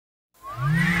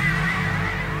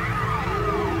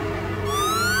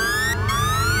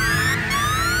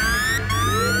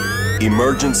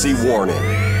Emergency warning.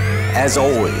 As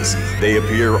always, they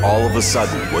appear all of a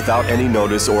sudden without any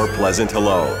notice or pleasant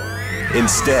hello.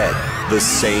 Instead, the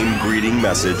same greeting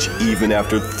message even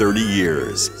after 30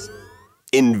 years.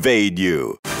 Invade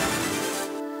you.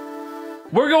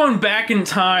 We're going back in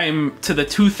time to the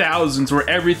 2000s where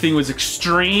everything was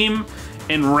extreme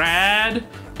and rad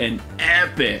and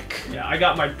epic. Yeah, I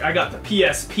got the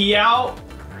PSP out.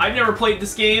 I've never played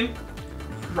this game.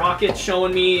 Rocket's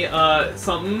showing me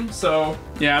something, so...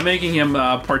 Yeah, I'm making him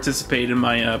participate in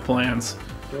my plans.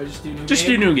 Do I just do new game? Just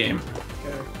do new game.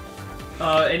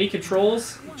 Okay. Any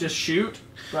controls? Just shoot,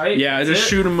 right? Yeah, That's just it?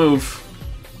 shoot and move.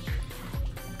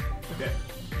 Okay.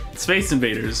 Space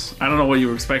Invaders. I don't know what you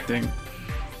were expecting.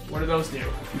 What do those do?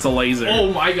 It's a laser.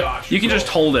 Oh my gosh. You can just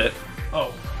hold it.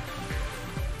 Oh.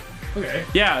 Okay.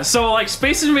 Yeah, so like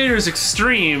Space Invaders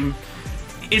Extreme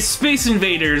is Space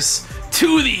Invaders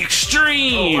to the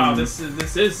extreme. Oh wow, this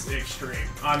is extreme.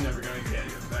 I'm never gonna get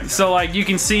it. So like you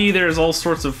can see there's all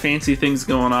sorts of fancy things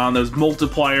going on. There's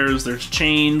multipliers, there's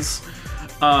chains.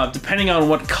 Depending on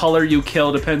what color you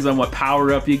kill, depends on what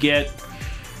power up you get.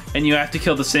 And you have to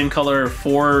kill the same color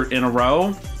 4 in a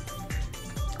row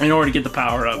in order to get the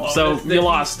power up. Well, so you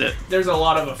lost it. There's a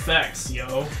lot of effects,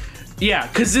 yo. Yeah,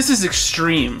 because this is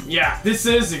extreme. Yeah, this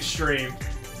is extreme.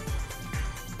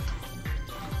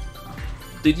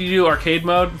 Did you do arcade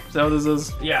mode? Is that what this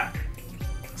is? Yeah.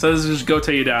 So this is just go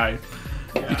till you die.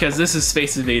 Yeah. Because this is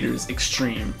Space Invaders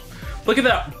Extreme. Look at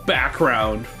that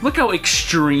background. Look how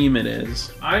extreme it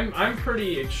is. I'm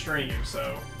pretty extreme,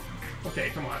 so...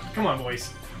 Okay, come on. Come on,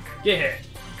 boys. Get hit.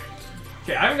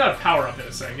 Okay, I haven't got a power up in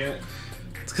a second.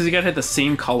 It's because you gotta hit the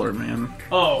same color, man.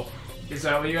 Oh. Is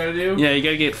that what you gotta do? Yeah, you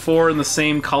gotta get 4 in the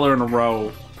same color in a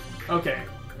row. Okay.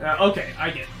 Okay, I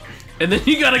get it. And then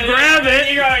you gotta grab it!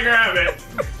 You gotta grab it!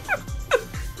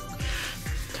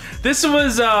 This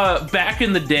was, back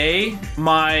in the day,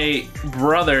 my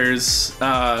brothers,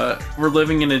 were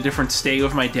living in a different state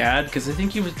with my dad, because I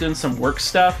think he was doing some work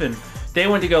stuff, and they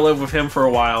went to go live with him for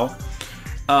a while.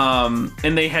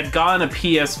 And they had gotten a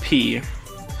PSP.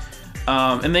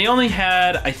 And they only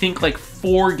had, I think, like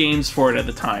 4 games for it at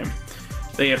the time.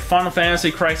 They had Final Fantasy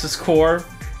Crisis Core,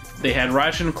 they had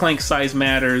Ratchet & Clank Size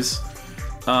Matters,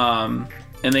 and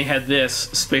they had this,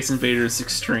 Space Invaders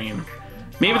Extreme.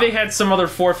 Maybe they had some other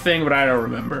 4th thing, but I don't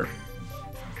remember.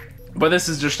 But this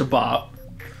is just a bop.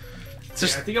 It's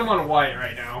just, I think I'm on white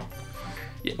right now.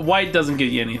 white doesn't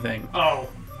give you anything. Oh.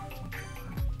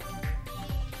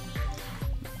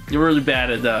 You're really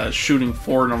bad at shooting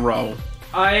 4 in a row.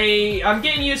 I'm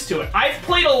getting used to it. I've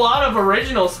played a lot of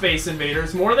original Space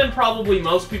Invaders, more than probably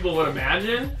most people would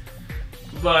imagine.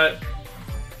 But...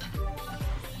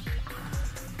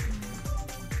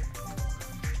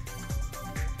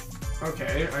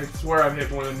 Okay, I swear I've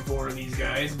hit more than 4 of these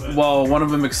guys, but... Well, one of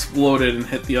them exploded and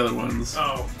hit the other ones.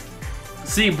 Oh.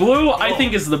 See, blue I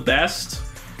think is the best.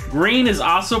 Green is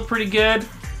also pretty good.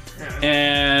 Yeah.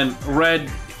 And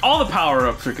red, all the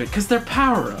power-ups are good, because they're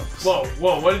power-ups. Whoa,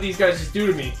 whoa, what did these guys just do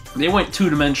to me? They went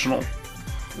 2-dimensional.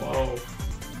 Whoa.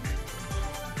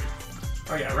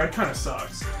 Oh yeah, red kind of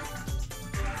sucks.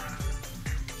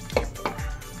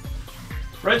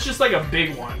 Red's just like a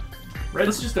big one.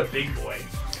 Red's just a big boy.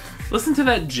 Listen to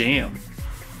that jam.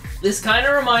 This kind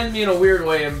of reminds me in a weird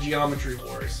way of Geometry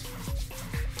Wars.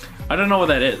 I don't know what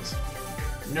that is.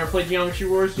 You never played Geometry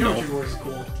Wars? No. Geometry Wars is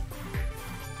cool.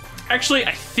 Actually,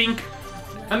 I think...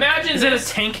 Imagine Is it a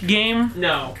this... tank game?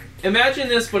 No. Imagine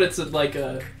this, but it's like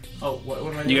a... Oh, what am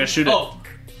I doing? You gotta shoot it. Oh!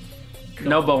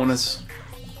 No bonus.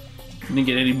 You didn't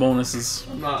get any bonuses.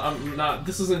 I'm not...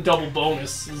 This isn't double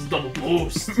bonus. This is double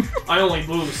boost. I only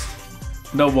boost.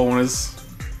 No bonus.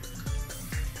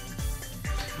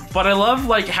 But I love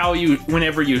like how you,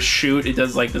 whenever you shoot, it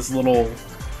does like this little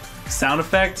sound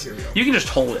effect. Here we go. You can just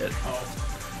hold it. Oh.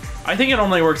 I think it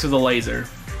only works with a laser.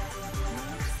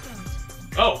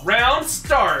 Oh, round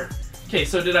start! Okay,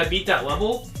 so did I beat that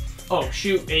level? Oh,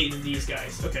 shoot 8 of these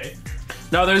guys. Okay.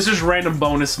 No, there's just random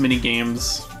bonus mini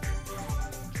games.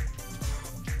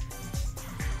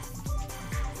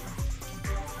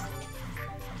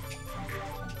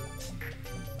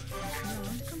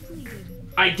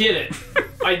 I did it!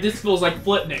 This feels like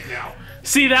Flipnik now.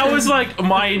 See, that was like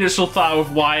my initial thought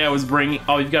of why I was bringing...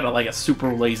 Oh, you've got like a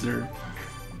super laser.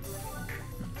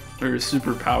 Or a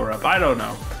super power-up. I don't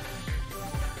know.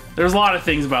 There's a lot of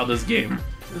things about this game.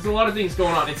 There's a lot of things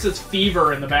going on. It says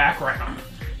Fever in the background.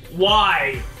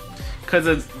 Why? Because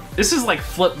this is like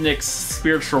Flipnik's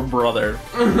spiritual brother.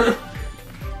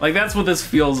 Like, that's what this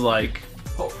feels like.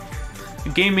 Oh. A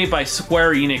game made by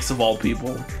Square Enix, of all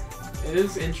people. It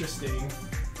is interesting.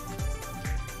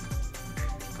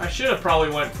 I should have probably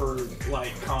went for,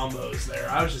 like, combos there.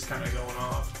 I was just kind of going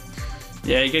off.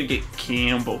 Yeah, you gotta get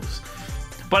combos.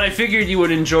 But I figured you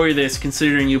would enjoy this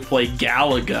considering you play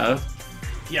Galaga.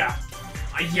 Yeah.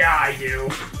 Yeah, I do.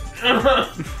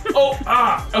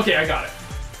 Okay, I got it.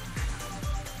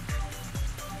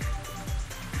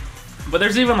 But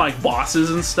there's even like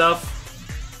bosses and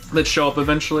stuff that show up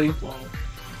eventually. Whoa.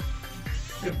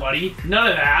 Good buddy. None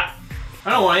of that. I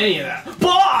don't want any of that.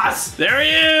 Boss! There he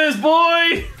is,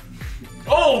 boy!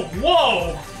 Oh,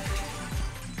 whoa!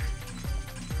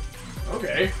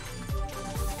 Okay.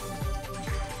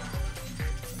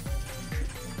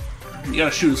 You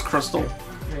gotta shoot his crystal.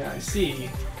 Yeah, I see.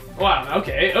 Wow,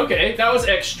 okay. That was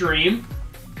extreme.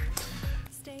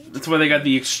 That's why they got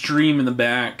the extreme in the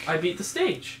back. I beat the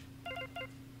stage.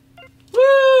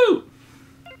 Woo!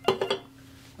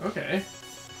 Okay.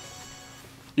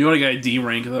 You only got a D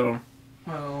rank though.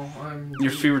 Well,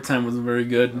 Your fever time wasn't very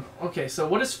good. Okay, so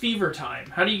what is fever time?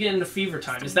 How do you get into fever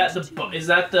time? Is that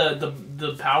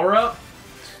the power up?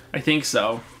 I think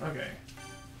so. Okay.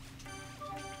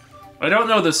 I don't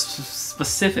know the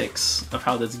specifics of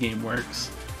how this game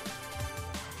works.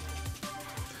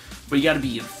 But you gotta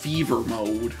be in fever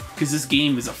mode, because this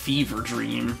game is a fever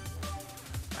dream.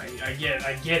 I get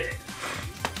it.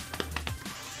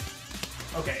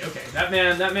 Okay. That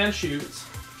man shoots.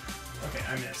 Okay,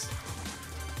 I missed.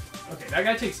 Okay, that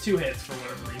guy takes 2 hits for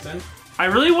whatever reason. I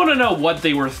really want to know what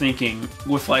they were thinking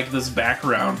with like this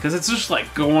background, because it's just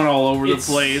like going all over the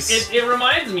place. It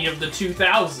reminds me of the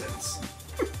 2000s.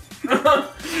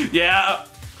 Yeah,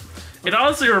 it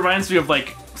honestly reminds me of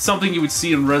like something you would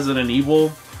see in Resident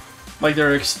Evil. Like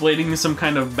they're explaining some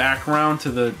kind of background to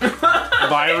the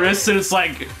virus, and it's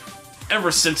like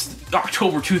ever since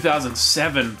October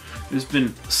 2007, there's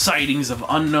been sightings of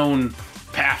unknown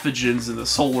pathogens in the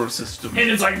solar system. And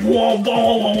it's like whoa,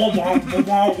 whoa, whoa, whoa, whoa,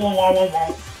 whoa, whoa, whoa,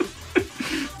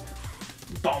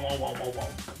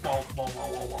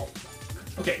 whoa, whoa.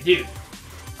 Okay, dude.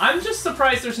 I'm just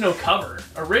surprised there's no cover.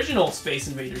 Original Space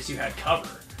Invaders, you had cover.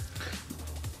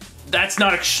 That's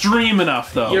not extreme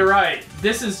enough, though. You're right.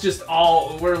 This is just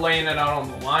all... We're laying it out on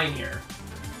the line here.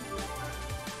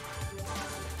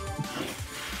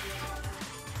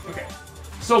 Okay.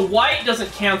 So white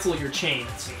doesn't cancel your chain,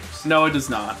 it seems. No, it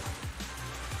does not.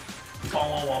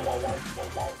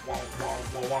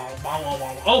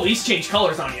 Oh, he's changed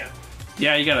colors on you.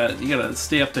 Yeah, you gotta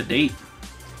stay up to date.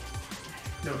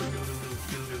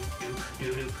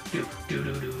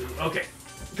 Okay,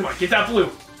 come on, get that blue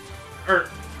or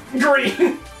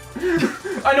green.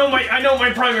 I know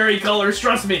my primary colors.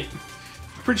 Trust me.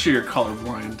 Pretty sure you're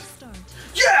colorblind.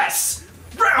 Yes,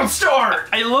 round start.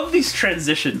 I love these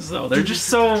transitions though. They're just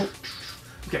so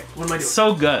okay. What am I doing?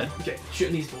 so good. Okay,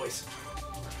 shooting these boys.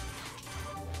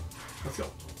 Let's go.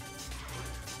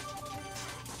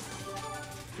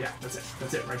 Yeah, that's it.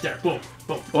 That's it right there. Boom,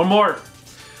 boom. One more.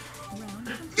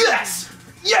 Yes!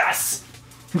 Yes!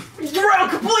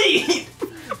 Round complete!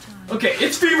 Okay,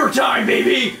 it's fever time,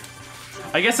 baby!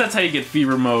 I guess that's how you get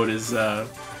fever mode is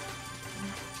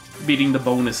beating the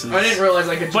bonuses. I didn't realize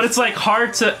I could just... But it's like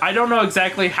hard to... I don't know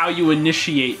exactly how you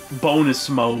initiate bonus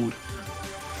mode.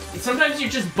 Sometimes you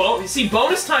just... See,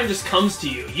 bonus time just comes to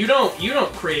you. You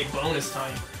don't create bonus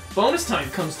time. Bonus time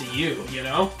comes to you, you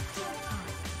know?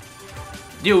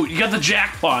 Dude, you got the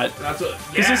jackpot. That's what...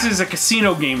 Because this is a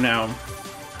casino game now.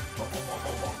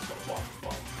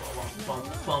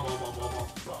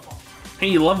 Hey,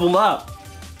 you leveled up.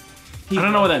 I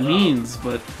don't know what that means,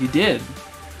 but you did.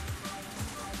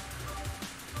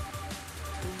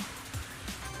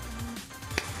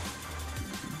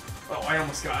 Oh, I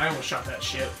almost shot that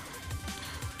ship.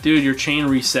 Dude, your chain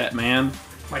reset, man.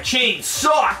 My chain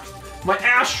sucked! My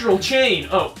astral chain!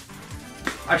 Oh.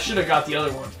 I should have got the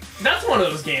other one. That's one of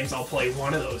those games I'll play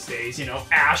one of those days, you know?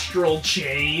 Astral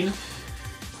chain.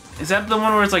 Is that the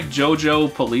one where it's like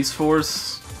JoJo Police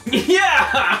Force?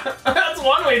 Yeah! That's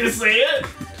one way to say it!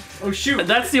 Oh, shoot.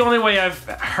 That's the only way I've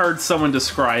heard someone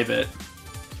describe it.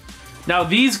 Now,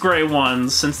 these gray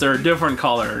ones, since they're a different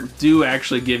color, do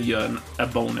actually give you a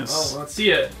bonus. Oh, let's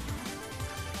see it.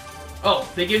 Oh,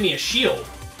 they give me a shield.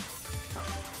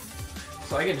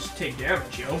 So I can just take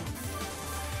damage, yo.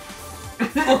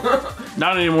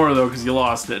 Not anymore, though, because you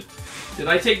lost it. Did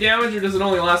I take damage, or does it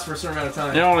only last for a certain amount of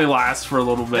time? It only lasts for a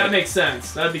little bit. That makes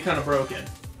sense. That'd be kind of broken.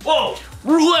 Whoa!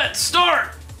 Roulette,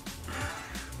 start!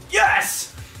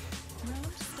 Yes!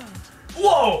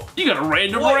 Whoa! You got a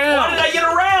random Why round! did I get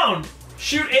a round?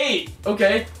 Shoot 8.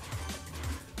 Okay.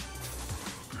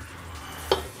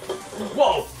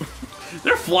 Whoa!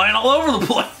 They're flying all over the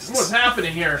place! What's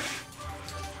happening here?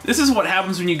 This is what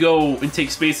happens when you go and take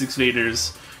Space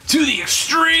Invaders. to the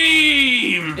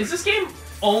extreme! Is this game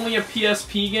only a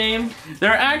PSP game?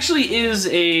 There actually is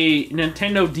a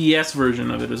Nintendo DS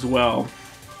version of it as well.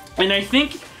 And I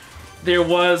think there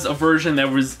was a version that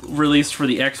was released for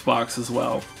the Xbox as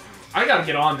well. I gotta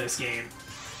get on this game.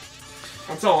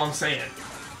 That's all I'm saying.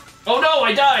 Oh no,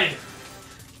 I died!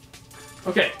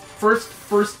 Okay, first...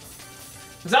 Was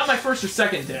that my first or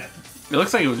second death? It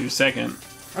looks like it was your second.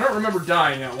 I don't remember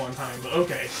dying at one time, but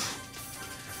okay.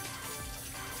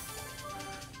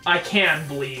 I can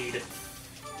bleed.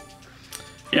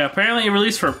 Yeah, apparently it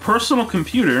released for a personal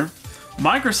computer,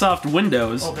 Microsoft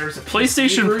Windows, Oh, there's a PC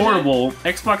PlayStation version? Portable,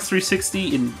 Xbox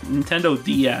 360, and Nintendo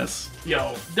DS.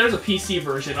 Yo, there's a PC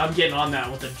version. I'm getting on that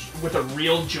with a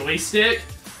real joystick.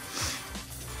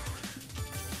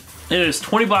 It is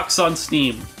 $20 on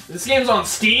Steam. This game's on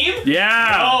Steam?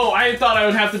 Yeah! Oh, I thought I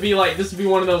would have to be like, this would be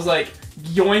one of those like,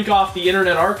 yoink off the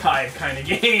Internet Archive kind of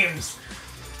games.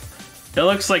 It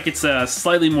looks like it's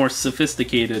slightly more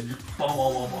sophisticated. Boom,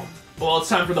 boom, boom, boom. Well, it's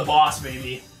time for the boss,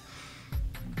 baby.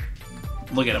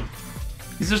 Look at him.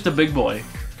 He's just a big boy.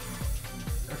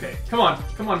 Okay, come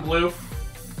on, Blue.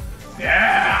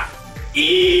 Yeah!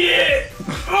 Eat it!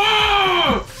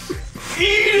 Oh! Eat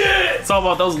it! It's all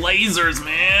about those lasers,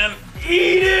 man.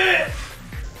 Eat it!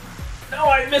 No,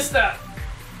 I missed that.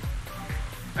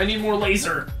 I need more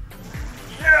laser.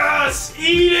 Yes!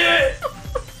 Eat it!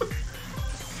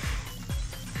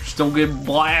 Just don't get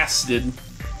blasted.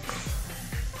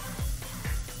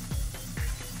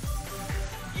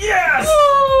 Yes!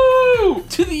 Woo!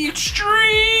 To the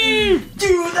extreme!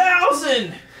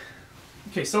 2000!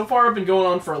 Okay, so far I've been going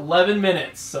on for 11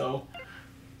 minutes, so...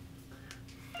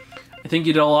 I think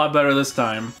you did a lot better this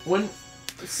time. When...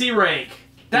 C rank.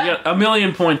 You got a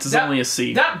million points is only a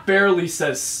C. That barely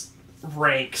says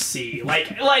rank C.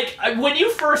 Like, when you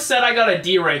first said I got a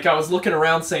D rank, I was looking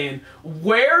around saying,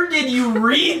 where did you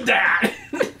read that?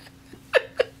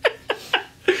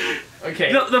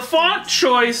 Okay. The font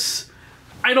choice,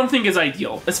 I don't think is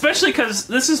ideal. Especially because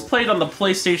this is played on the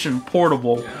PlayStation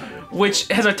Portable, which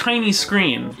has a tiny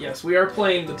screen. Yes, we are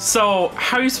playing the... So,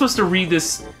 how are you supposed to read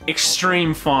this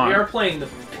extreme font? We are playing the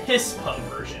PSP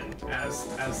version,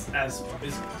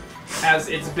 as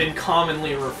it's been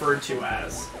commonly referred to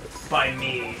as by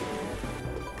me.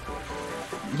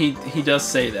 He does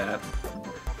say that.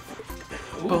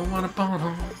 Oh no!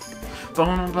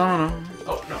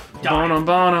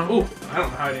 Die. Ooh, Ooh, I don't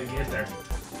know how I didn't get there.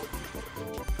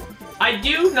 I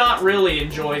do not really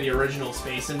enjoy the original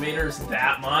Space Invaders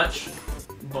that much,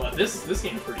 but this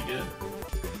game's pretty good.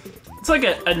 It's like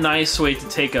a nice way to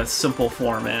take a simple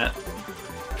format.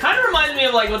 Kind of reminds me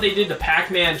of like what they did to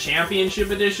Pac-Man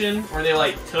Championship Edition, where they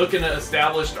like took an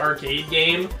established arcade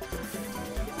game,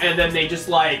 and then they just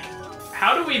like,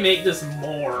 how do we make this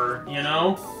more, you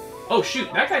know? Oh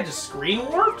shoot, that guy just screen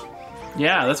warped?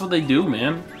 Yeah, that's what they do,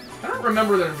 man. I don't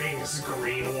remember there being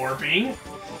screen warping.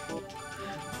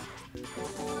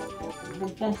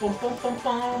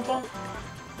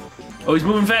 Oh, he's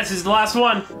moving fast. He's the last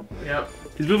one. Yep.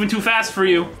 He's moving too fast for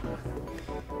you.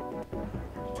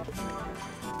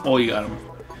 Oh, you got him.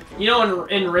 You know,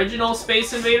 in original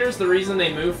Space Invaders, the reason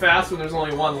they move fast when there's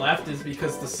only one left is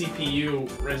because the CPU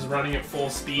is running at full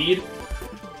speed.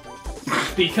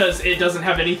 Because it doesn't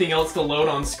have anything else to load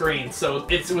on screen. So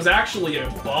it was actually a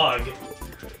bug.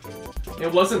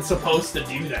 It wasn't supposed to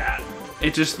do that.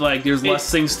 It just, like, there's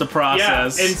less things to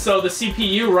process. Yeah, and so the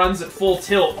CPU runs at full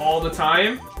tilt all the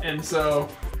time, and so...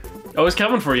 Oh, he's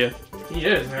coming for you. He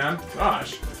is, man.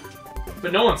 Gosh.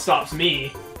 But no one stops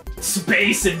me.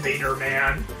 Space Invader,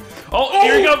 man. Oh,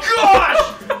 here you go. Gosh!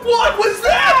 What was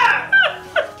that?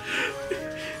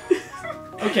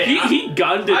 Okay, He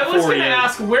gunned it for you. I was gonna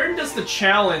ask, where does the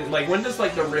challenge, like, when does,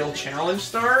 like, the real challenge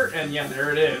start? And yeah,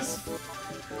 there it is.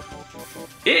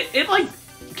 It like,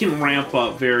 can ramp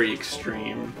up very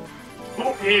extreme.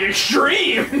 Oh,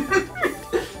 extreme!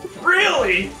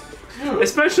 Really?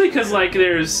 Especially because, like,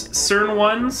 there's certain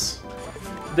ones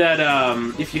that,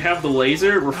 if you have the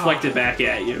laser, reflect it back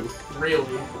at you.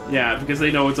 Really? Yeah, because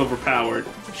they know it's overpowered.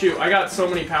 Shoot, I got so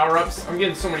many power-ups. I'm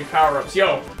getting so many power-ups.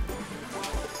 Yo!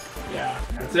 Yeah,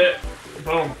 that's it.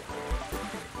 Boom.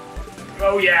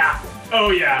 Oh yeah!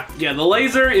 Oh yeah! Yeah, the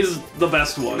laser is the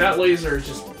best one. That laser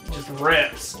just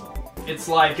rips. It's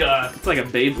like a... It's like a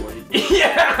Beyblade.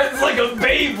 Yeah, it's like a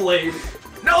Beyblade!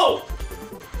 No!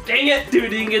 Dang it! Dude, you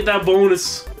didn't get that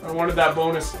bonus. I wanted that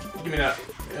bonus. Give me that,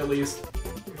 at least.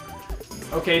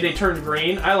 Okay, they turned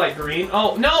green. I like green.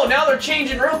 Oh, no! Now they're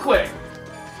changing real quick!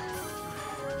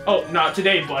 Oh, not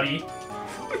today, buddy.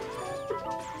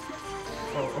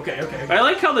 Oh, okay. I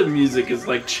like how the music is,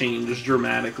 like, changed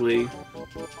dramatically.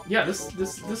 Yeah, this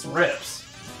rips.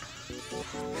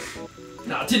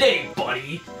 Not today,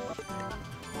 buddy.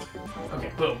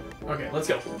 Okay, boom. Okay, let's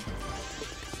go.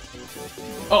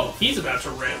 Oh, he's about to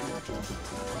rip.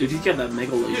 Dude, he's got that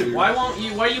mega laser. Dude, why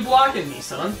are you blocking me,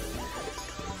 son?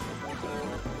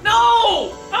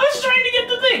 No! I was trying to get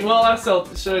the thing! Well,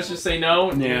 should I just say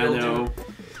no? Yeah, no.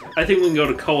 I think we can go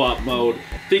to co-op mode.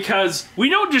 Because we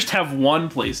don't just have one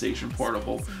PlayStation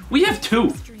Portable. We have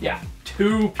two. Yeah,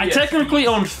 two PSPs. I technically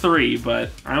owned 3, but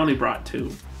I only brought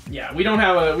 2. Yeah, we don't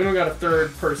got a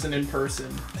third person in person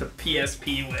to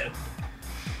PSP with.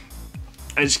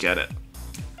 I just got it.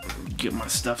 Get my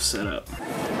stuff set up.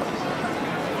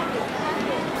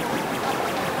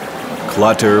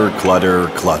 Clutter, clutter,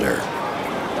 clutter.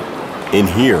 In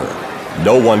here,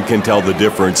 no one can tell the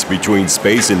difference between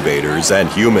Space Invaders and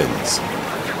humans.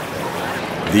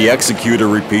 The Executor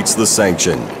repeats the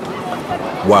sanction,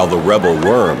 while the Rebel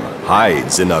Worm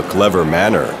hides in a clever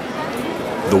manner.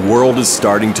 The world is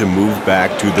starting to move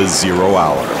back to the 0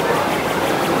 hour.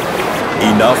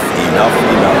 Enough, enough,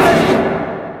 enough.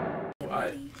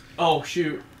 Oh,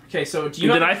 shoot. Okay, so do you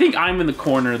Then I think I'm in the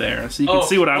corner there, so you can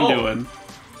see what I'm doing.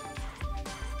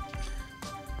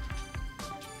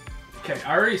 Okay,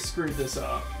 I already screwed this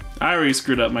up. I already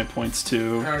screwed up my points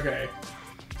too. Okay.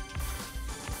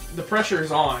 The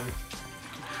pressure's on.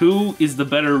 Who is the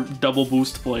better double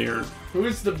boost player? Who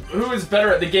is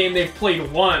better at the game they've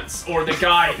played once, or the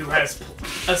guy who has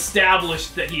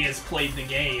established that he has played the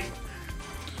game?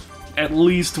 At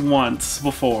least once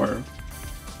before.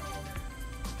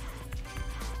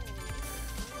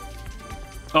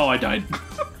 Oh, I died.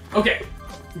 Okay,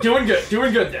 doing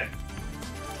good then.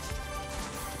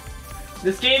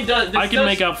 This game does. I can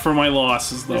make up for my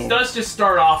losses though. This does just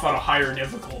start off on a higher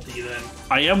difficulty then.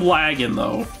 I am lagging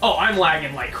though. Oh, I'm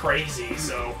lagging like crazy,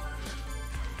 so.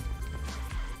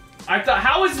 I thought,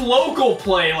 how is local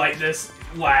play like this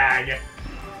lag?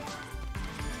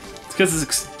 It's because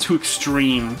it's too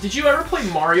extreme. Did you ever play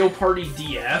Mario Party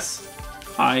DS?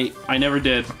 I never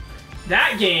did.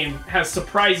 That game has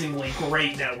surprisingly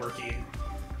great networking.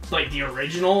 Like the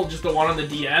original, just the one on the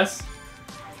DS.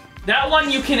 That one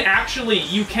you cannot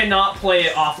play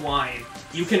it offline.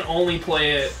 You can only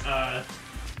play it,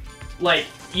 like,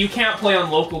 you can't play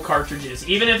on local cartridges.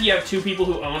 Even if you have 2 people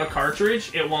who own a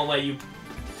cartridge, it won't let you,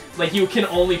 like, you can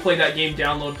only play that game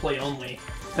download play only.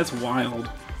 That's wild.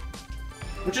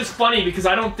 Which is funny because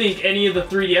I don't think any of the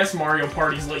 3DS Mario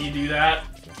parties let you do that.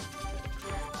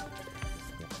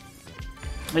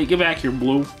 Hey, get back here,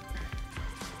 Blue.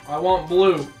 I want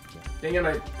blue. Dang it,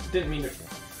 I didn't mean to.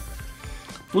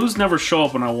 Blues never show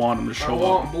up when I want them to show up. I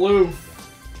want blue.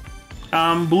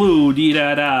 I'm blue, dee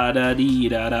da da da dee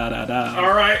da da da da.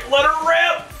 Alright, let her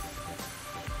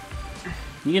rip!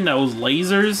 You know those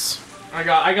lasers? I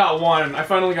got one. I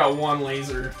finally got one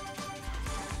laser.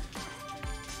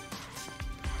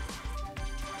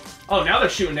 Oh, now they're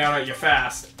shooting down at you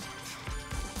fast.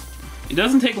 It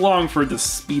doesn't take long for it to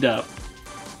speed up.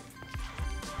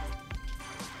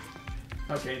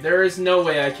 Okay, there is no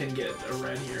way I can get a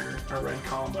red here, a red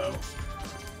combo.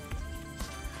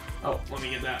 Oh, let me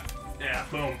get that. Yeah,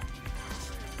 boom.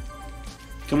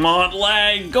 Come on,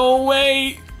 lag, go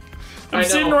away! I'm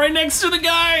sitting right next to the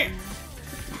guy!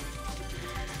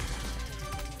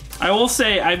 I will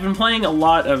say, I've been playing a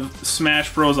lot of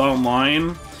Smash Bros.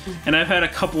 Online, and I've had a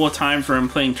couple of times where I'm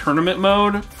playing tournament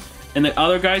mode, and the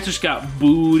other guys just got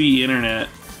booty internet.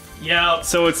 Yeah.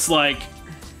 So it's like,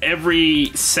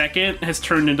 every second has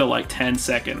turned into like 10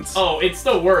 seconds. Oh, it's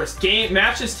the worst.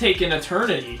 Matches take an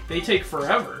eternity. They take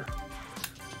forever.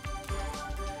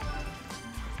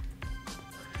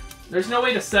 There's no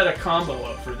way to set a combo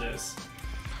up for this.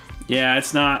 Yeah,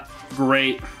 it's not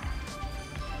great.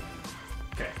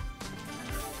 Okay.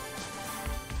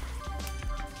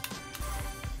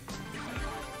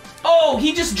 Oh,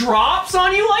 he just drops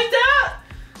on you like that?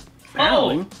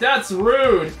 Apparently. Oh, that's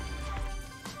rude.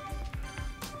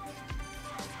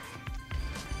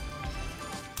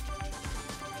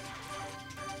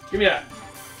 Give me that.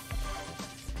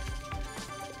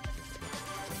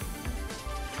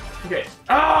 Okay.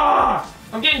 Ah!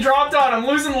 I'm getting dropped on. I'm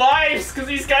losing lives because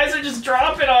these guys are just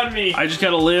dropping on me. I just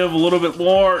gotta live a little bit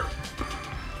more.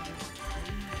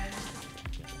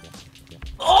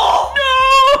 Oh!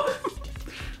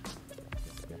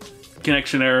 No!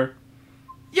 Connection error.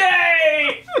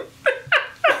 Yay!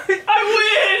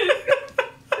 I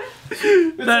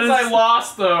win! I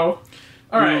lost, though.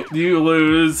 Alright. You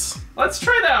lose. Let's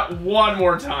try that one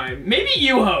more time. Maybe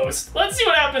you host. Let's see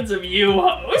what happens if you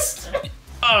host.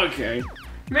 Okay.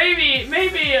 Maybe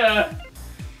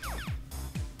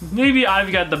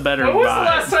I've got the better When was vibe. the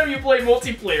last time you played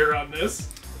multiplayer on this?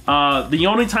 The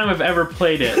only time I've ever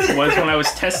played it was when I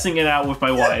was testing it out with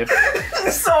my wife.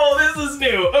 So this is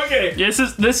new. Okay. This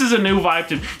is a new vibe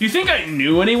to me. You think I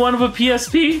knew anyone with a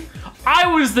PSP? I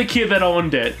was the kid that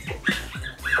owned it.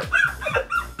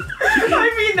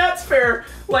 I mean, that's fair.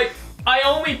 Like, I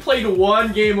only played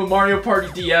one game of Mario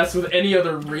Party DS with any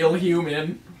other real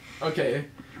human. Okay.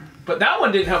 But that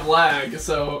one didn't have lag,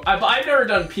 so... I've never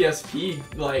done PSP,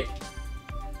 like...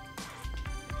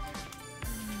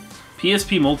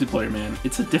 PSP multiplayer, man.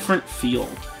 It's a different feel.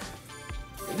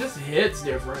 It just hits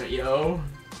different, yo.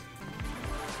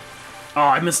 Oh,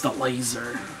 I missed the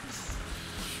laser.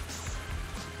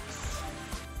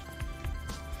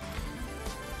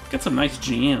 Got some nice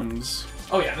jams.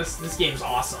 Oh yeah, this game's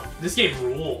awesome. This game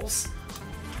rules.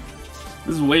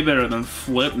 This is way better than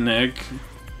Flip, Nick.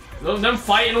 Them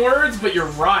fighting words, but you're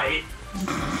right.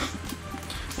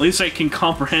 At least I can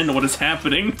comprehend what is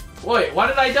happening. Wait, why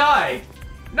did I die?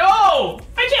 No!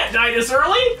 I can't die this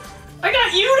early! I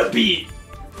got you to beat!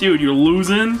 Dude, you're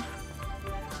losing?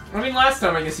 I mean, last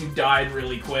time I guess you died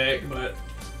really quick, but...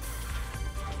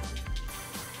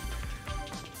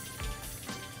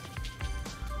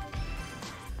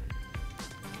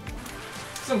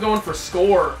 I'm going for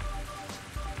score.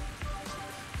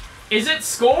 Is it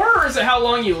score, or is it how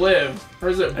long you live? Or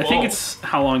is it both? I think it's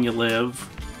how long you live.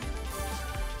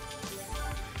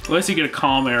 Unless you get a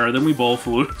calm error, then we both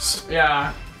lose.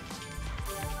 Yeah.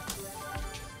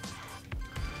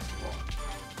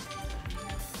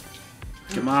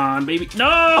 Come on, baby. No!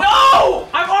 No!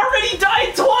 I've already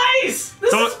died twice!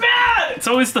 This is bad! It's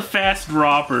always the fast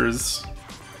droppers.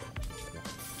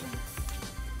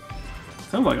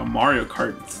 Sounds like a Mario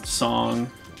Kart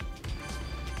song.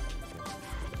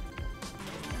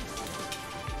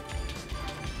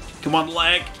 Come on,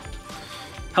 lag.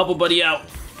 Help a buddy out.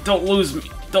 Don't lose me.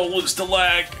 Don't lose to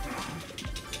lag.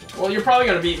 Well, you're probably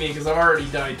gonna beat me because I've already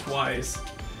died twice.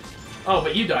 Oh,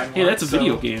 but you died once. Hey, that's a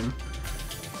video game.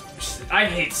 I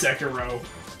hate Sekiro.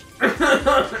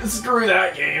 Screw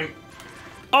that game.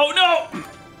 Oh no!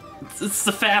 It's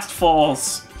the fast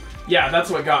falls. Yeah, that's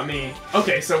what got me.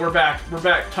 Okay, so we're back. We're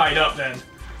back tied up then.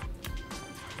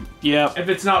 Yeah. If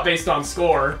it's not based on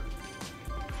score.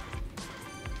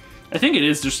 I think it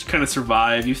is just to kind of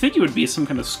survive. You think it would be some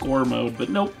kind of score mode, but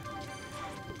nope.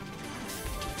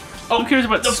 Oh, who cares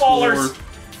about the score? fallers?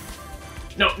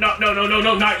 No,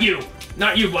 not you.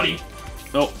 Not you, buddy.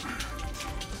 Oh.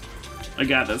 I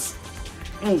got this.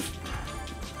 Oof.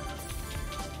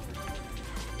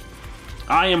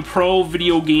 I am pro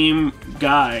video game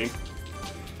guy.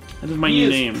 That is my new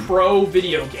name. He is pro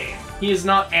video game. He is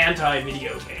not anti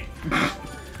video game.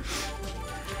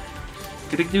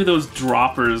 Gotta do those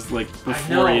droppers like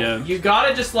before I know. You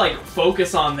gotta just like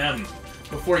focus on them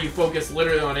before you focus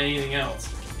literally on anything else.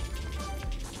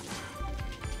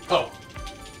 Oh.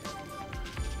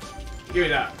 Give me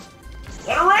that.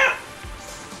 Let her rip!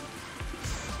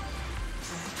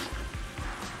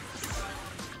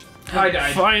 I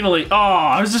died. Finally. Oh,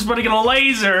 I was just about to get a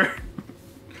laser.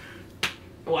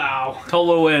 Wow.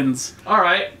 Tolo wins.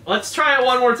 Alright, let's try it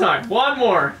one more time. One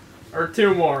more. Or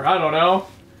two more. I don't know.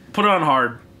 Put it on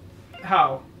hard.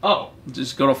 How? Oh.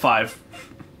 Just go to 5.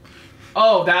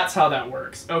 Oh, that's how that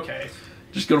works. Okay.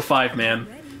 Just go to 5, man.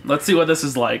 Let's see what this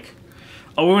is like.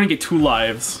 Oh, we're gonna get 2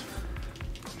 lives.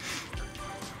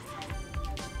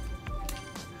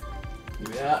 Give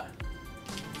me that.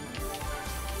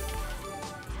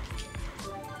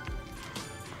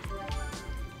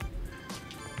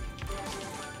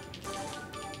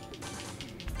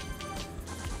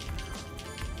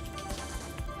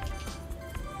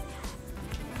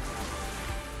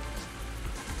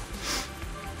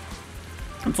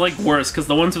 It's like worse because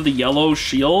the ones with the yellow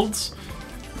shields,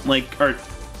 like, are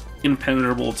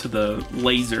impenetrable to the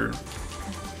laser.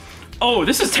 Oh,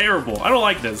 this is terrible. I don't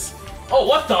like this. Oh,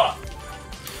 what the?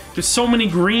 There's so many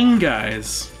green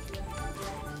guys.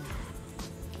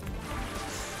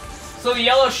 So the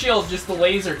yellow shield, just the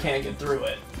laser can't get through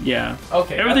it. Yeah.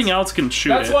 Okay. Everything else can shoot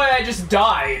That's it. why I just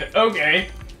died. Okay.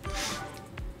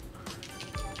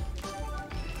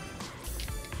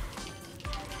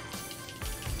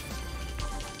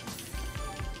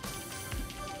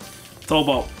 It's all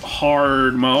about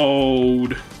hard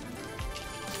mode.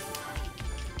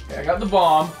 Okay, I got the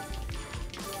bomb.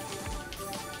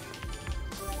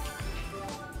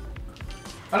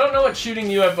 I don't know what shooting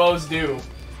UFOs do.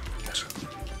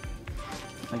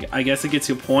 I guess it gets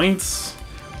you points,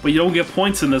 but you don't get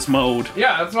points in this mode.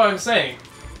 Yeah, that's what I'm saying.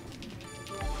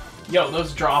 Yo,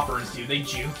 those droppers, dude, they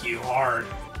juke you hard.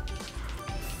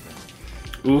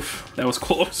 Oof, that was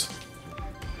close.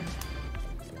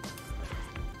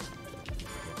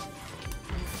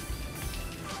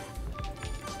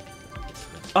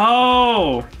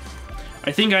 Oh!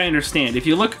 I think I understand. If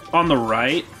you look on the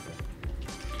right,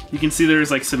 you can see there's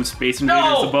like some Space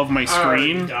Invaders above my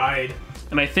screen. Died.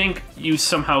 And I think you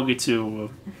somehow get to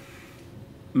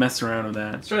mess around with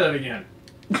that. Let's try that again.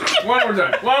 One more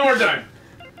time. One more time.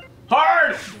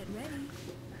 Hard!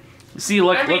 See,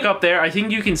 look up there. I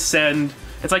think you can send...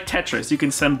 It's like Tetris. You can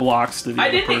send blocks to the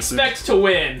other person. I didn't expect to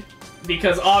win,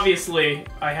 because obviously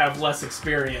I have less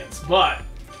experience, but...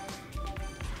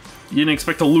 You didn't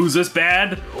expect to lose this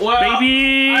bad? Well,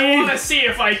 baby! I want to see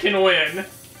if I can win.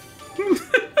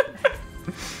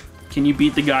 Can you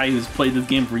beat the guy who's played this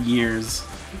game for years?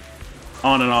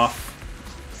 On and off.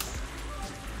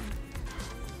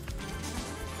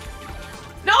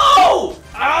 No!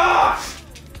 Ah!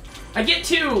 I get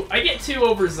too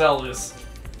overzealous.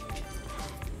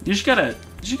 You just gotta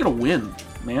win,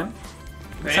 man.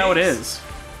 That's how it is.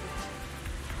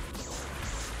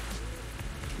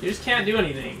 You just can't do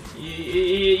anything.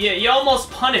 You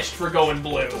almost punished for going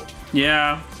blue.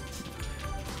 Yeah.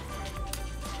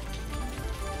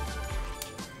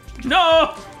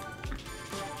 No!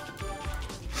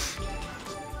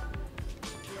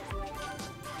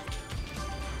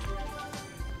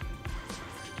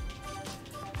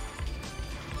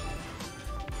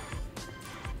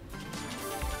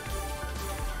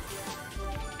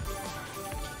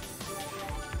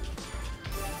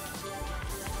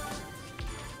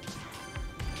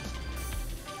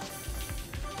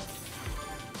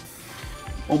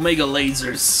 Omega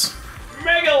lasers.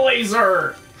 Mega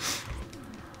laser!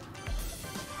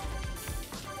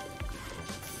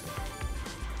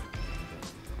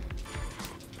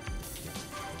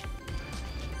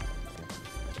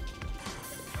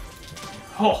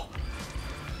 Oh.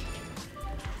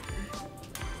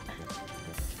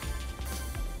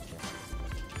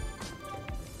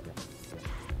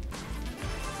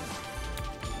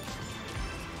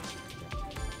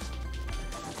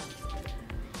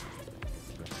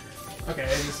 Okay,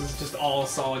 this is just all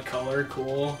solid color.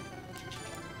 Cool.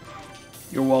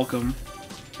 You're welcome.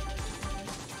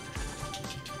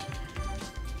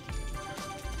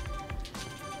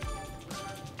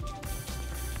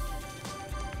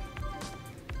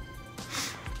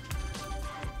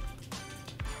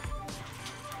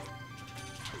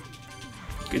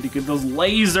 Good to get those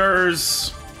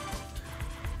lasers.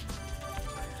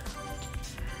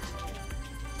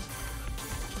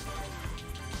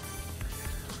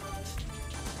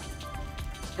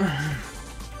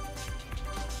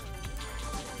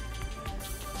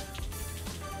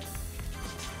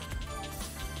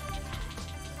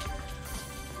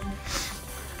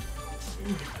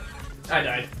 I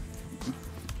died.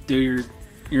 Dude,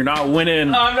 you're not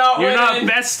winning. I'm not You're winning. not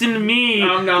besting me.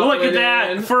 I'm not Look winning.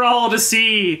 at that for all to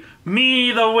see.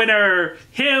 Me the winner.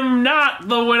 Him not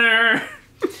the winner.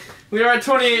 We are at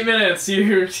 28 minutes.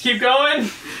 You keep going?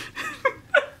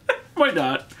 Why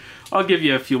not? I'll give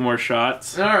you a few more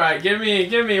shots. All right, give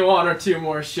me one or two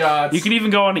more shots. You can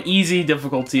even go on easy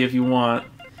difficulty if you want.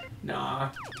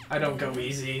 Nah, I don't go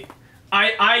easy.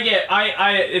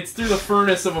 It's through the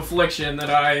furnace of affliction that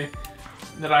I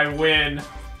win.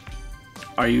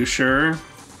 Are you sure?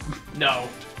 No,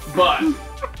 but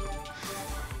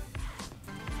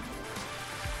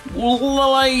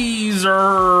Laser.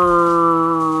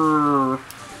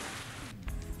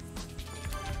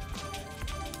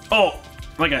 Oh,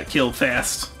 I got killed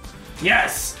fast.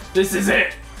 yes, this is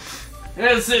it.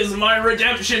 This is my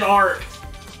redemption arc.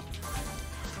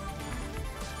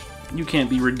 You can't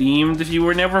be redeemed if you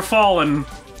were never fallen.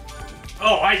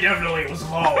 Oh, I definitely was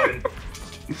falling.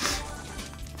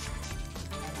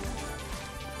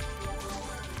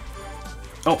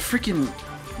 Oh, freaking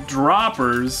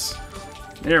droppers.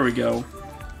 There we go.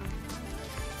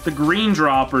 The green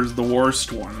dropper's the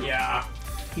worst one. Yeah,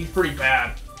 he's pretty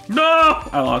bad. No!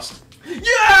 I lost.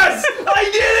 Yes! I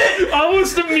did it!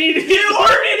 Almost immediately. You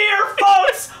heard it here,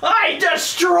 folks! I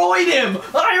destroyed him!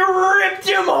 I ripped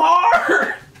him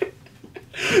hard!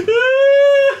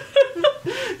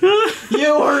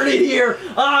 You heard it here!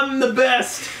 I'm the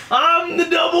best! I'm the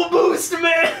double boost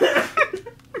man!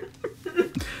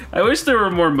 I wish there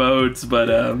were more modes, but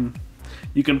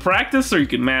you can practice or you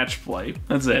can match play.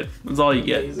 That's it. That's all you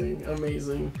get. Amazing,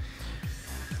 amazing.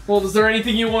 Well, is there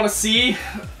anything you want to see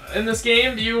in this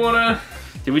game? Do you want to...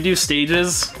 Did we do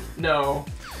stages? No.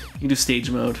 You can do stage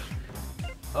mode.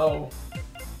 Oh.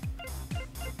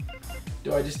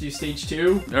 Do I just do stage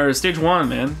 2? Or stage 1,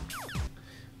 man.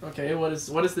 Okay, what is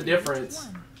the difference?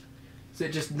 Is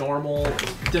it just normal?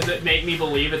 Does it make me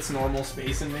believe it's normal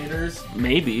Space Invaders?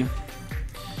 Maybe.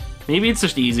 Maybe it's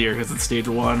just easier because it's stage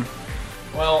 1.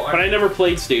 Well, But I never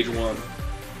played stage 1.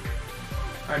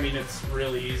 I mean, it's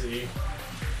really easy.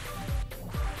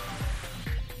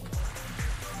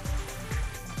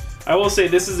 I will say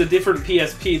this is a different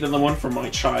PSP than the one from my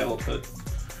childhood.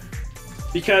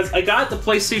 Because I got the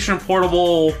PlayStation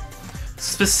Portable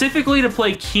specifically to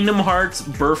play Kingdom Hearts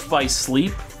Birth by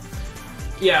Sleep.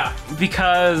 Yeah.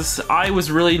 Because I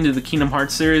was really into the Kingdom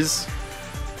Hearts series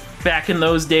back in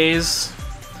those days.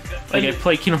 Like, I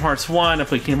played Kingdom Hearts 1, I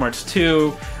played Kingdom Hearts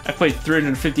 2, I played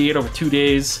 358 over 2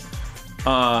 days.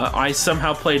 I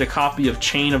somehow played a copy of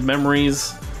Chain of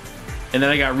Memories, and then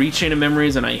I got Re-Chain of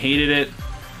Memories, and I hated it.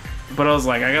 But I was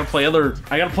like, I gotta play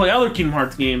other Kingdom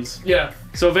Hearts games. Yeah.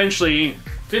 So eventually...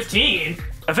 15?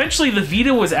 Eventually, the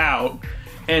Vita was out,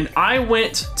 and I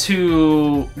went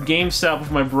to GameStop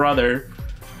with my brother,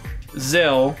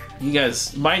 Zill. You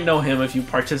guys might know him if you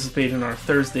participate in our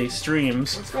Thursday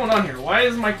streams. What's going on here? Why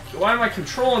am I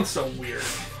controlling so weird?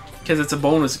 Because it's a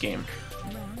bonus game.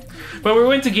 But we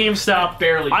went to GameStop.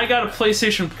 Barely. I got a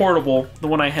PlayStation Portable, the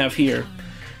one I have here.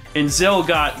 And Zill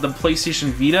got the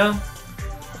PlayStation Vita.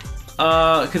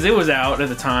 Because it was out at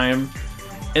the time.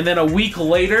 And then a week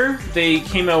later, they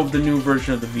came out with the new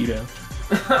version of the Vita.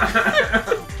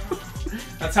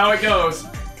 That's how it goes.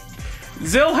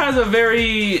 Zill has a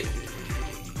very...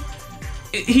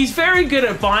 He's very good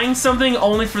at buying something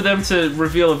only for them to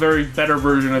reveal a very better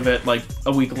version of it like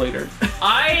a week later.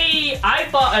 I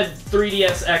bought a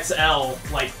 3DS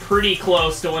XL like pretty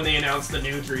close to when they announced the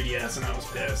new 3DS, and I was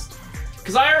pissed.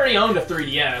 Because I already owned a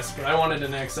 3DS, but I wanted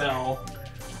an XL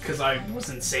because I was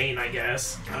insane, I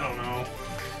guess. I don't know.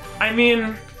 I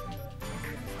mean,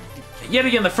 yet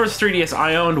again, the first 3DS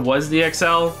I owned was the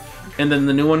XL, and then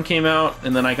the new one came out,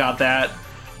 and then I got that.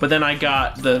 But then I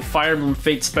got the Fire Emblem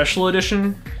Fate Special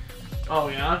Edition. Oh,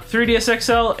 yeah? 3DS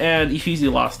XL, and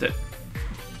Ephesi lost it.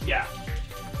 Yeah.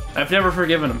 I've never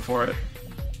forgiven him for it.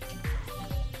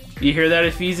 You hear that,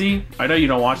 Ephesi? I know you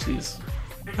don't watch these.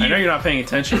 I know you're not paying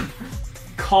attention.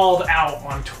 Called out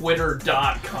on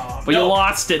Twitter.com. But you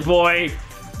lost it, boy!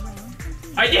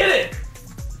 I did it!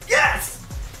 Yes!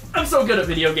 I'm so good at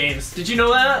video games. Did you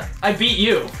know that? I beat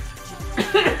you.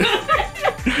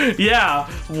 Yeah,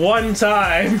 one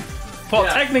time. Well,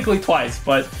 Yeah. technically twice,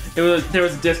 but there was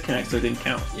a disconnect, so it didn't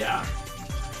count. Yeah.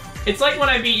 It's like when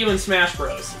I beat you in Smash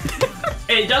Bros.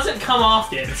 It doesn't come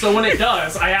often, so when it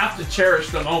does, I have to cherish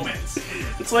the moments.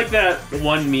 It's like that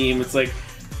one meme. It's like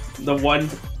the one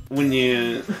when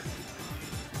you...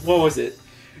 What was it?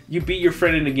 You beat your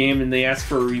friend in a game and they ask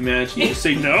for a rematch and you just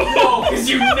say no. No, because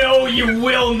you know you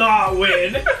will not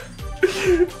win.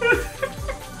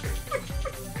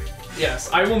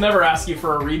 Yes, I will never ask you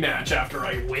for a rematch after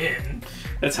I win.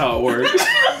 That's how it works.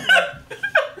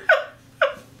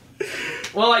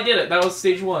 Well, I did it. That was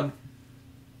stage 1.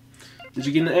 Did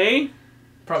you get an A?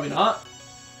 Probably not.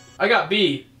 I got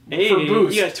B A. for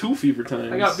boost. You got 2 fever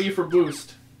times. I got B for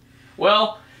boost.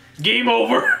 Well, game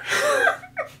over.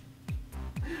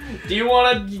 do you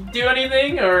want to do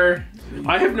anything, or?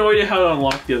 I have no idea how to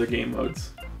unlock the other game modes.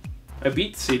 I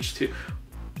beat stage 2.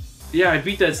 Yeah, I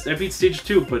beat stage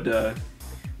 2, but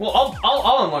Well,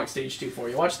 I'll unlock stage 2 for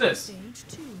you. Watch this. Stage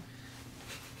 2.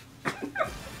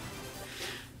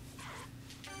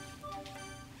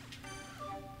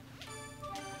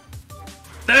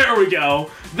 there we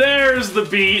go. There's the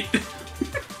beat.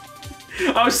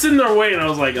 I was sitting there waiting. I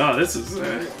was like, oh, this is.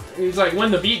 He's like,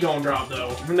 when the beat gonna drop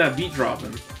though? When that beat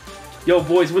dropping? Yo,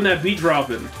 boys, when that beat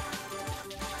dropping?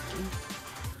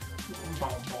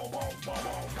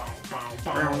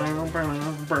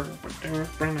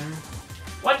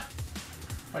 What?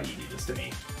 Why do you do this to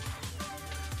me?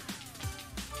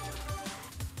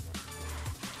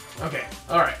 Okay,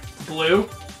 alright. Blue?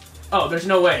 Oh, there's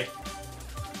no way.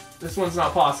 This one's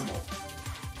not possible.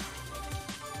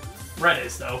 Red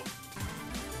is, though.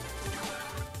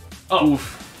 Oh,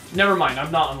 oof. Never mind.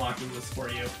 I'm not unlocking this for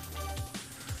you.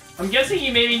 I'm guessing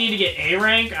you maybe need to get A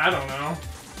rank? I don't know.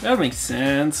 That makes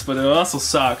sense, but it also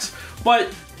sucks.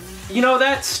 But, you know,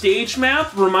 that stage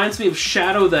map reminds me of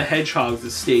Shadow the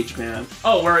Hedgehog's stage map.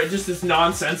 Oh, where it just is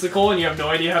nonsensical and you have no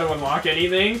idea how to unlock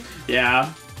anything?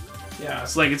 Yeah. Yeah.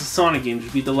 It's like it's a Sonic game,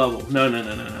 just beat the level. No.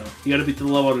 You gotta beat the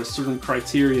level under certain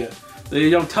criteria that they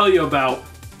don't tell you about.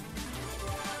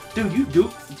 Dude,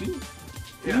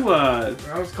 That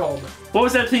was called... what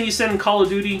was that thing you said in Call of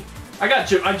Duty? I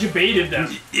jebaited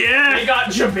them. Yeah! They got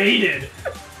jebaited.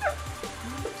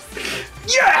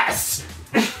 Yes!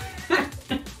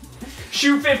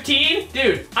 Shoot 15?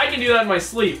 Dude, I can do that in my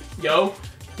sleep, yo.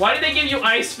 Why did they give you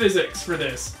ice physics for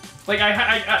this? Like,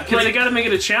 Because they gotta make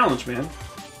it a challenge, man.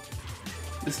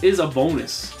 This is a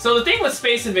bonus. So the thing with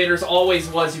Space Invaders always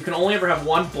was you can only ever have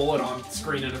one bullet on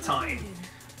screen at a time.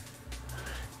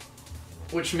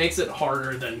 Which makes it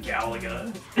harder than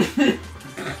Galaga.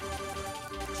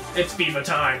 It's FIFA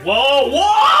time. Whoa,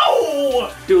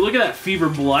 whoa! Dude, look at that Fever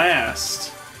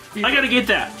Blast. I gotta get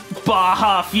that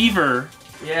Baja Fever.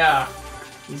 Yeah.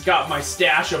 He's got my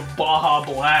stash of Baja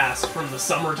Blast from the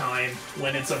summertime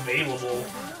when it's available.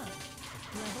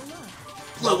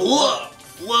 Level up!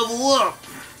 Level up!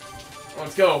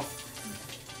 Let's go.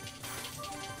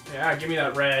 Yeah, give me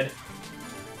that red.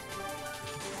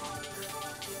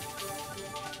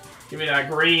 Give me that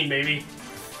green, baby.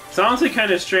 It's honestly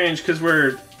kind of strange because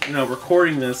we're, you know,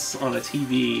 recording this on a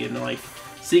TV and like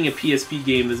seeing a PSP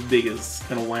game this big is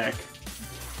kind of whack.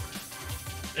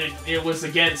 It was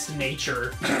against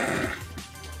nature.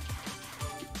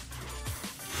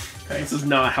 This is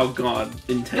not how God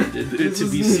intended it to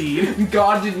be seen.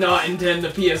 God did not intend the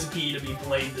PSP to be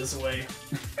played this way.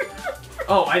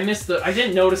 Oh, I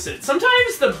didn't notice it.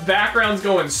 Sometimes the background's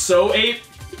going so ape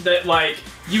that, like,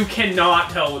 you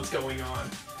cannot tell what's going on.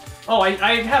 Oh,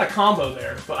 I had a combo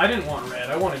there, but I didn't want red.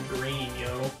 I wanted green,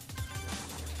 yo.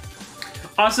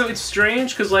 Also, it's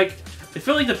strange because, like, I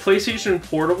feel like the PlayStation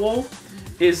Portable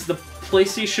is the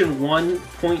PlayStation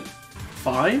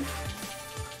 1.5.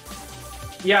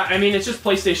 Yeah, I mean, it's just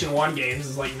PlayStation 1 games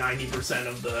is like 90%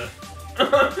 of the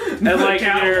and like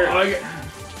catalog.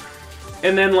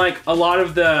 And then like a lot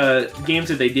of the games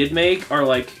that they did make are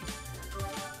like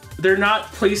they're not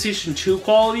PlayStation 2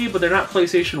 quality, but they're not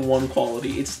PlayStation 1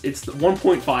 quality. It's the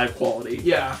 1.5 quality.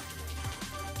 Yeah.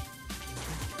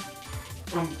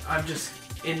 I'm just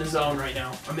in the zone right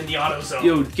now. I'm in the auto zone.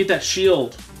 Yo, get that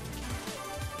shield.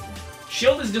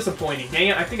 Shield is disappointing. Dang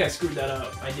it, I think I screwed that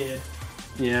up. I did.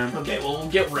 Yeah. Okay, well, we'll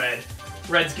get red.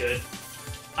 Red's good.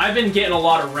 I've been getting a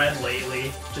lot of red lately,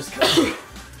 just cause.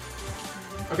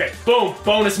 Okay, boom!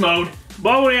 Bonus mode!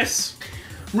 Bonus!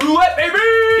 Roulette, baby! Get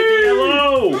the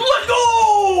yellow! Let's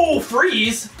go!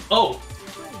 Freeze! Oh.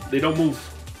 They don't move.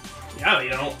 Yeah, they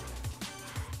don't.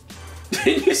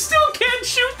 You still can't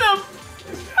shoot them!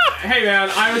 Hey,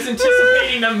 man, I was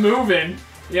anticipating them moving,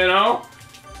 you know?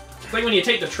 It's like when you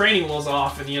take the training wheels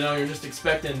off and, you know, you're just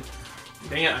expecting...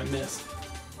 Dang it, I missed.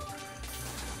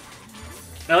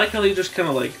 I like how they just kind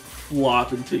of like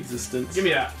flop into existence. Give me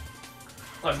that.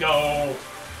 Let's go.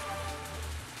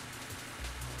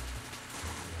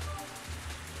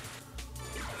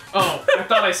 Oh, I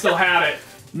thought I still had it.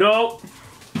 Nope.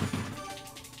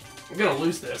 I'm gonna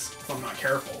lose this if I'm not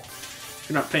careful. If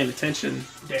you're not paying attention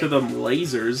Dang. to them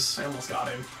lasers. I almost got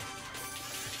him.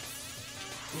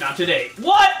 Not today.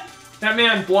 What? That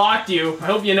man blocked you. I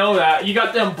hope you know that. You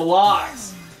got them blocks.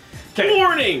 Okay.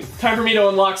 Warning! Time for me to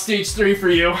unlock stage 3 for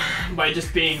you by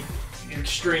just being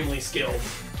extremely skilled.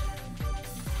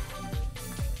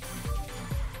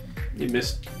 You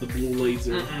missed the blue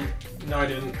laser. No, I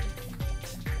didn't.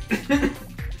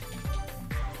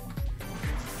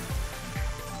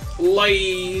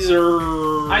 Laser!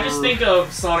 I just think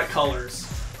of Sonic Colors.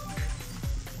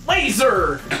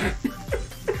 Laser!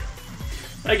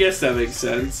 I guess that makes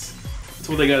sense. That's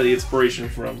what they got the inspiration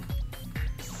from.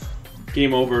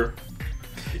 Game over.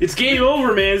 It's game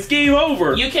over, man. It's game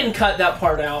over. You can cut that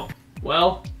part out.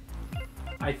 Well,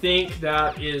 I think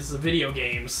that is the video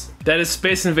games. That is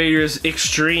Space Invaders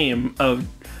Extreme, a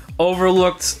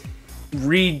overlooked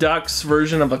redux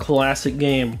version of a classic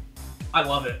game. I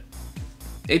love it.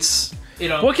 It's... You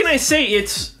know, What can I say?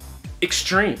 It's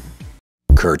extreme.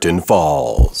 Curtain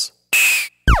falls.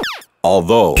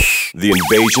 Although, the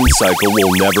invasion cycle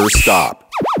will never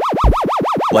stop.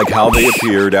 Like how they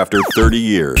appeared after 30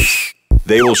 years,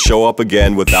 they will show up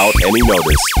again without any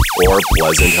notice or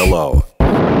pleasant hello.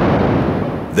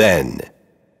 Then,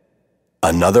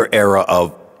 another era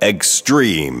of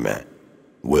extreme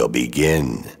will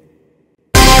begin.